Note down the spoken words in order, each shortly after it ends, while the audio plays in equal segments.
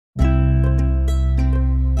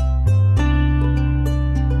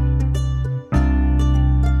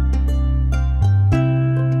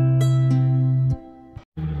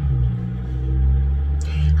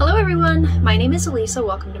My name is Elisa,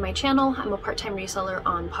 welcome to my channel. I'm a part-time reseller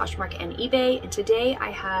on Poshmark and eBay, and today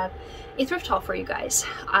I have a thrift haul for you guys.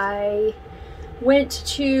 I went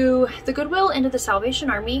to the Goodwill into the Salvation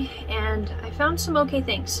Army and I found some okay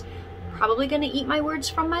things. Probably gonna eat my words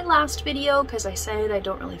from my last video because I said I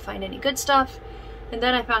don't really find any good stuff, and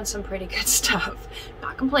then I found some pretty good stuff.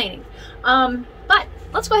 Not complaining. But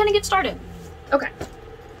let's go ahead and get started. Okay.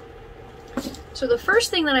 So the first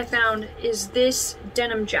thing that I found is this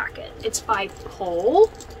denim jacket. It's by Pole,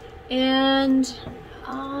 and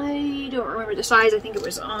I don't remember the size. I think it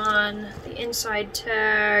was on the inside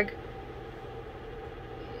tag.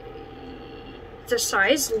 It's a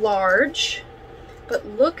size large, but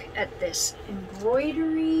look at this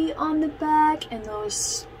embroidery on the back and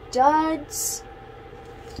those studs.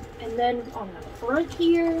 And then on the front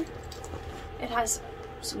here, it has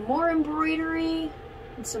some more embroidery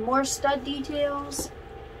and some more stud details.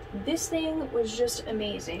 This thing was just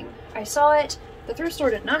amazing. I saw it, the thrift store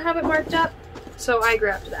did not have it marked up, so I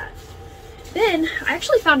grabbed that. Then I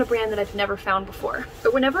actually found a brand that I've never found before,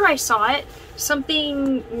 but whenever I saw it,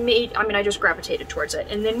 something made, I just gravitated towards it.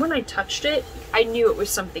 And then when I touched it, I knew it was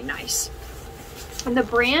something nice. And the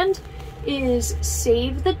brand is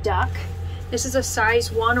Save the Duck. This is a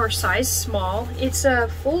size 1 or size small. It's a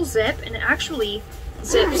full zip and it actually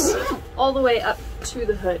zips all the way up to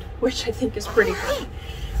the hood, which I think is pretty cool.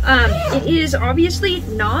 It is obviously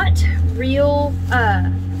not real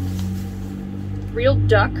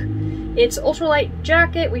duck. It's ultralight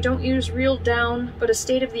jacket. We don't use real down, but a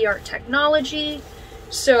state-of-the-art technology.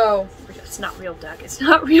 So it's not real duck. It's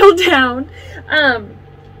not real down.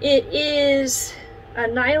 It is a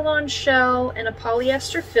nylon shell and a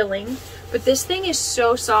polyester filling, but this thing is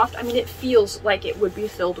so soft. I mean, it feels like it would be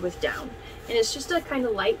filled with down. And it's just a kind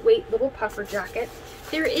of lightweight little puffer jacket.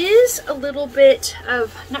 There is a little bit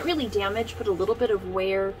of, not really damage, but a little bit of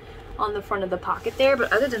wear on the front of the pocket there.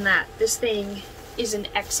 But other than that, this thing is in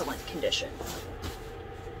excellent condition.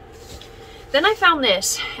 Then I found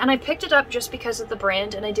this, and I picked it up just because of the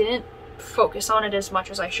brand, and I didn't focus on it as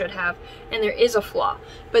much as I should have. And there is a flaw.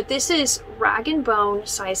 But this is Rag & Bone,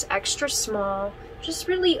 size extra small, just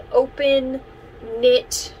really open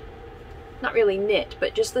knit, not really knit,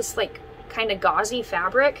 but just this like kind of gauzy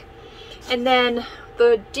fabric. And then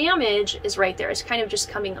the damage is right there. It's kind of just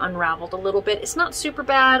coming unraveled a little bit. It's not super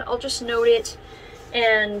bad. I'll just note it.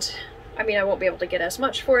 And I mean, I won't be able to get as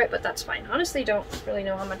much for it, but that's fine. Honestly, don't really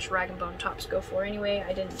know how much Rag & Bone tops go for anyway.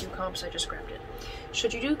 I didn't do comps, I just grabbed it.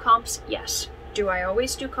 Should you do comps? Yes. Do I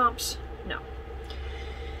always do comps? No.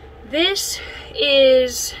 This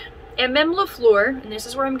is MM LaFleur, and this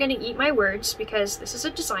is where I'm going to eat my words because this is a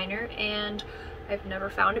designer and I've never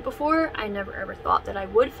found it before. I never ever thought that I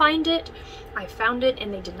would find it. I found it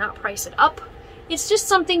and they did not price it up. It's just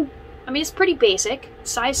something, I mean, it's pretty basic,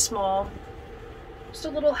 size small, just a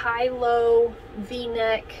little high-low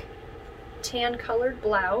V-neck tan colored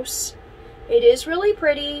blouse. It is really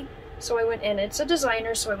pretty, so I went in. It's a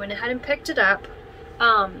designer, so I went ahead and picked it up.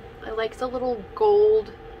 I like the little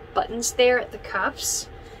gold buttons there at the cuffs.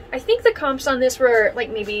 I think the comps on this were like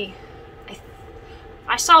maybe,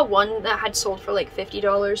 I saw one that had sold for like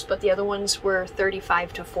 $50, but the other ones were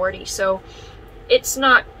 $35 to $40. So it's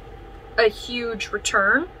not a huge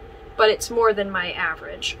return, but it's more than my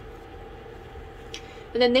average.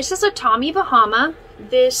 And then this is a Tommy Bahama.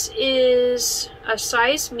 This is a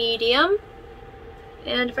size medium.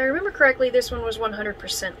 And if I remember correctly, this one was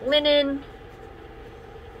 100% linen.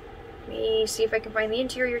 Let me see if I can find the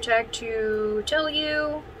interior tag to tell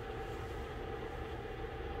you.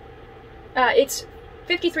 It's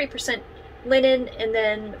 53% linen and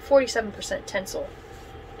then 47% tencel.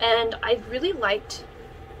 And I really liked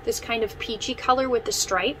this kind of peachy color with the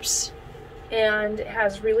stripes, and it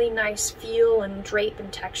has really nice feel and drape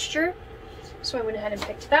and texture. So I went ahead and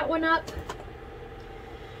picked that one up.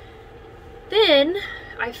 Then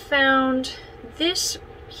I found this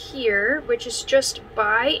here, which is just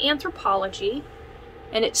by Anthropologie,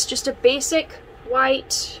 and it's just a basic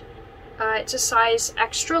white, it's a size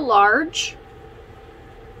extra large.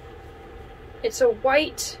 It's a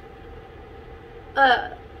white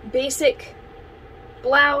basic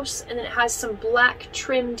blouse, and then it has some black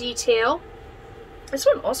trim detail. This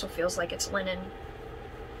one also feels like it's linen.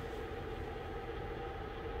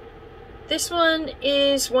 This one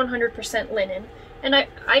is 100% linen, and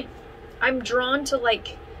I'm drawn to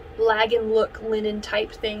like lag and look linen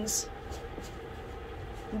type things.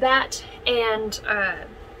 That, and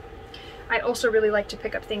I also really like to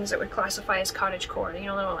pick up things that would classify as cottagecore, you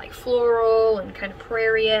know, like floral and kind of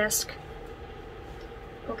prairie-esque.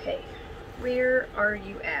 Okay, where are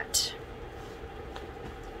you at?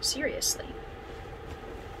 Seriously.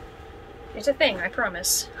 It's a thing, I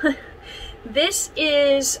promise. This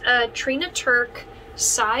is a Trina Turk,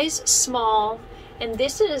 size small, and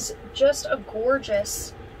this is just a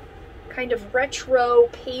gorgeous kind of retro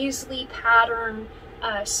paisley pattern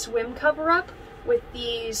swim cover-up with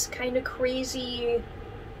these kind of crazy,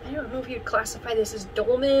 I don't know if you'd classify this as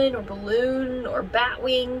dolman or balloon or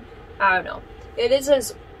batwing. I don't know. It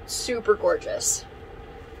is super gorgeous.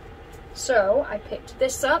 So I picked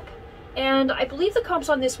this up, and I believe the comps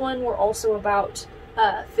on this one were also about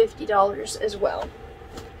 $50 as well.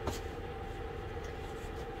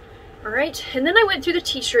 Alright, and then I went through the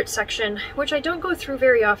t-shirt section, which I don't go through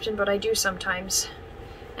very often, but I do sometimes.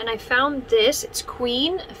 And I found this. It's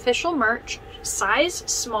Queen official merch, size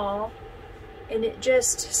small, and it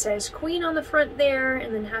just says Queen on the front there,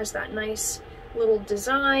 and then has that nice little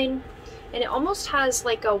design. And it almost has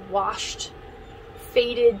like a washed,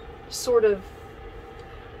 faded sort of,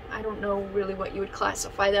 I don't know really what you would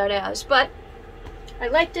classify that as, but I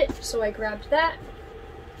liked it, so I grabbed that.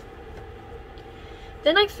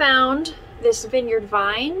 Then I found this Vineyard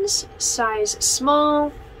Vines, size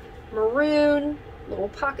small, maroon, little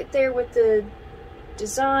pocket there with the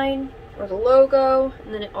design or the logo,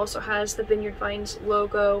 and then it also has the Vineyard Vines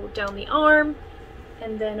logo down the arm,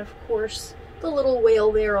 and then of course the little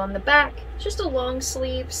whale there on the back. Just a long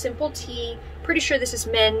sleeve, simple tee. Pretty sure this is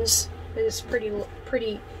men's. It is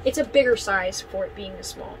pretty, it's a bigger size for it being a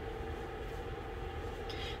small.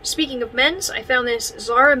 Speaking of men's, I found this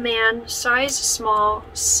Zara Man, size small,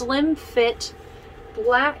 slim fit,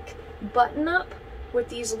 black button-up with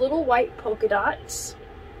these little white polka dots.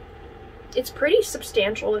 It's pretty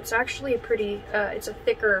substantial. It's actually a pretty, it's a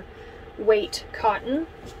thicker weight cotton.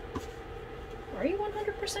 Are you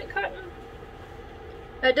 100% cotton?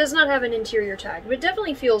 It does not have an interior tag, but it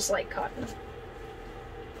definitely feels like cotton.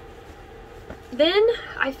 Then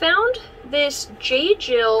I found this J.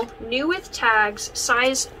 Jill new with tags,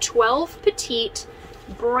 size 12 petite,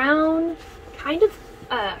 brown, kind of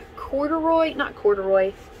corduroy, not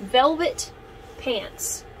corduroy, velvet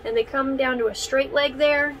pants. And they come down to a straight leg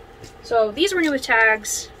there. So these were new with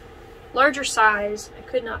tags, larger size. I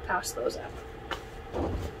could not pass those up.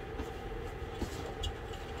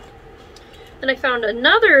 And I found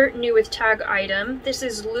another new with tag item. This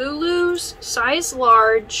is Lulu's, size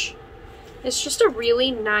large. It's just a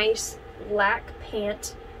really nice black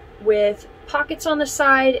pant with pockets on the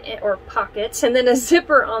side, or pockets, and then a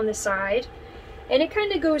zipper on the side. And it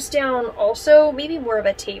kind of goes down also, maybe more of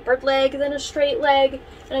a tapered leg than a straight leg.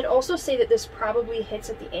 And I'd also say that this probably hits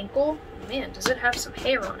at the ankle. Man, does it have some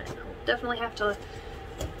hair on it. I'll definitely have to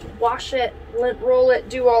wash it, lint roll it,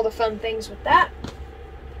 do all the fun things with that.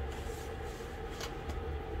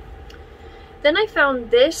 Then I found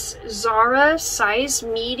this Zara size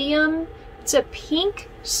medium. It's a pink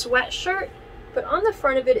sweatshirt, but on the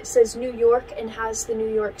front of it, it says New York and has the New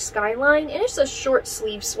York skyline, and it's a short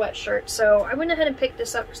sleeve sweatshirt. So I went ahead and picked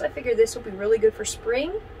this up because I figured this would be really good for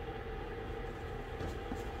spring.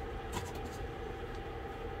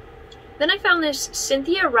 Then I found this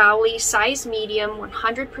Cynthia Rowley size medium,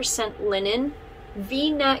 100% linen,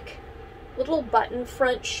 V-neck, little button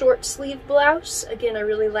front short sleeve blouse. Again, I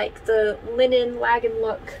really like the linen lag and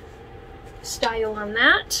look style on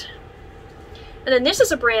that. And then this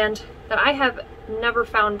is a brand that I have never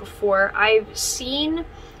found before. I've seen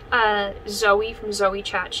Zoe from Zoe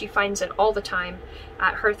Chat. She finds it all the time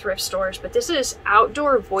at her thrift stores. But this is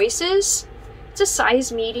Outdoor Voices. It's a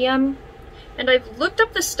size medium. And I've looked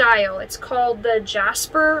up the style. It's called the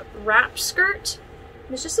Jasper Wrap Skirt.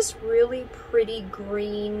 And it's just this really pretty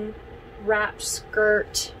green wrap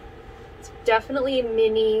skirt. It's definitely a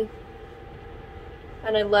mini.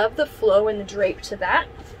 And I love the flow and the drape to that.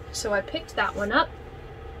 So I picked that one up.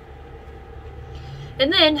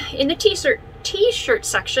 And then in the t-shirt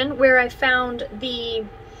section where I found the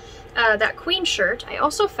that Queen shirt, I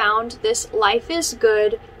also found this Life is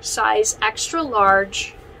Good size extra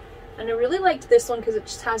large. And I really liked this one because it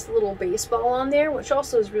just has the little baseball on there, which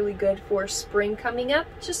also is really good for spring coming up.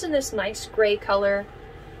 Just in this nice gray color.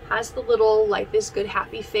 Has the little Life is Good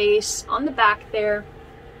happy face on the back there.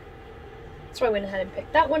 So I went ahead and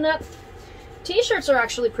picked that one up. T-shirts are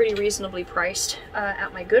actually pretty reasonably priced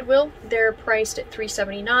at my Goodwill. They're priced at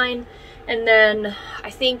 $3.79, and then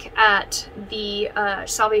I think at the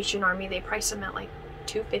Salvation Army they price them at like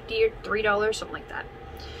 $2.50 or $3, something like that.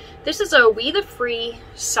 This is a We the Free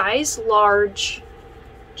size large,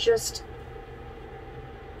 just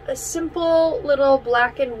a simple little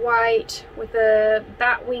black and white with a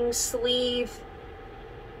batwing sleeve,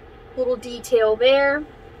 little detail there.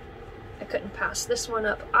 I couldn't pass this one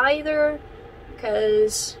up either,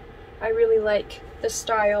 because I really like the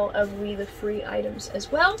style of We the Free items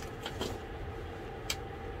as well.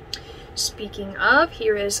 speaking of,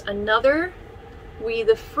 here is another We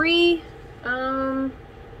the Free.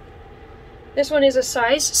 This one is a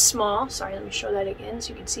size small. Sorry, let me show that again so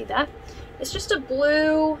you can see that. It's just a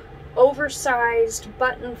blue, oversized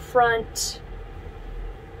button front,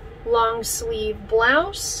 long sleeve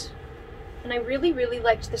blouse. And I really, really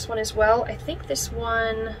liked this one as well. I think this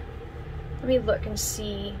one, let me look and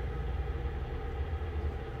see.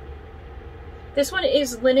 This one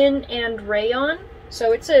is linen and rayon.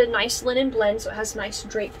 So it's a nice linen blend, so it has nice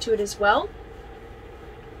drape to it as well.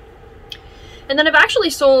 And then I've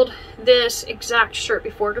actually sold this exact shirt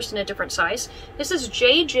before, just in a different size. This is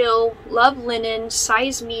J. Jill Love Linen,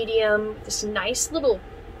 size medium. This nice little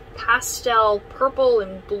pastel purple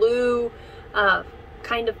and blue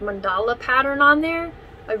kind of mandala pattern on there.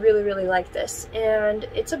 I really, really like this. And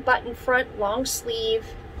it's a button front, long sleeve.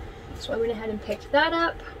 So I went ahead and picked that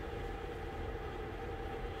up.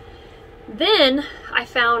 Then I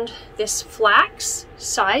found this flax,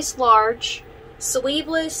 size large,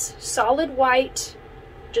 sleeveless, solid white,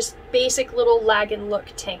 just basic little lag-and look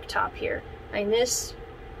tank top here. And this,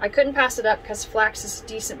 I couldn't pass it up because Flax is a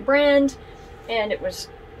decent brand and it was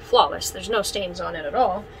flawless. There's no stains on it at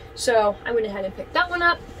all. So I went ahead and picked that one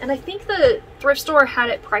up, and I think the thrift store had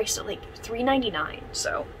it priced at like $3.99.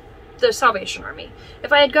 So the Salvation Army.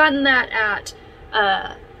 If I had gotten that at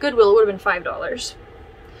Goodwill, it would have been $5.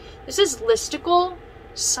 This is Listicle,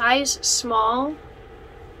 size small.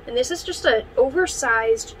 And this is just an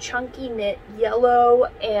oversized, chunky knit yellow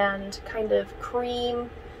and kind of cream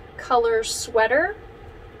color sweater.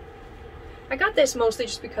 I got this mostly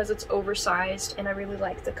just because it's oversized and I really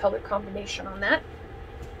like the color combination on that.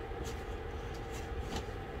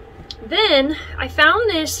 Then I found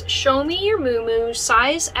this Show Me Your Moo-Moo,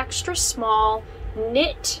 size extra small,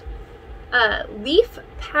 knit leaf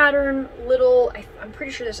pattern little, I'm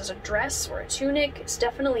pretty sure this is a dress or a tunic. It's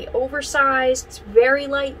definitely oversized. It's very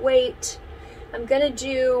lightweight. I'm gonna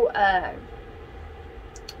do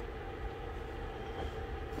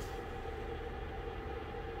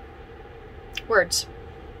words.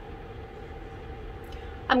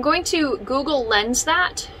 I'm going to Google Lens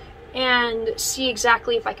that and see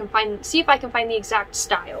exactly if I can find the exact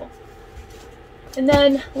style. And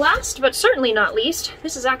then last but certainly not least,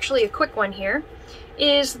 this is actually a quick one here,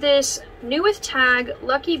 is this New With Tag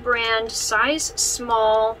Lucky Brand, size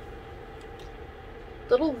small,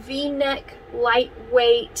 little V-neck,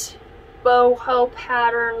 lightweight, boho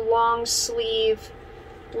pattern, long sleeve,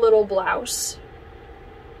 little blouse.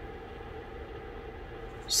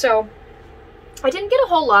 So I didn't get a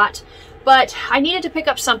whole lot, but I needed to pick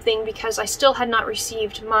up something because I still had not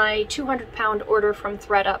received my 200-pound order from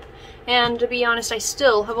ThredUp. And to be honest, I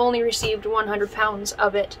still have only received 100 pounds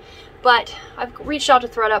of it. But I've reached out to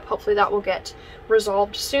ThredUp. Hopefully that will get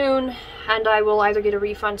resolved soon, and I will either get a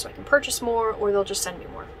refund so I can purchase more, or they'll just send me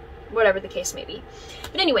more. Whatever the case may be.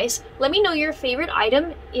 But anyways, let me know your favorite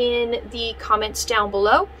item in the comments down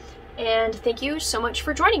below. And thank you so much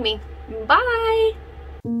for joining me. Bye!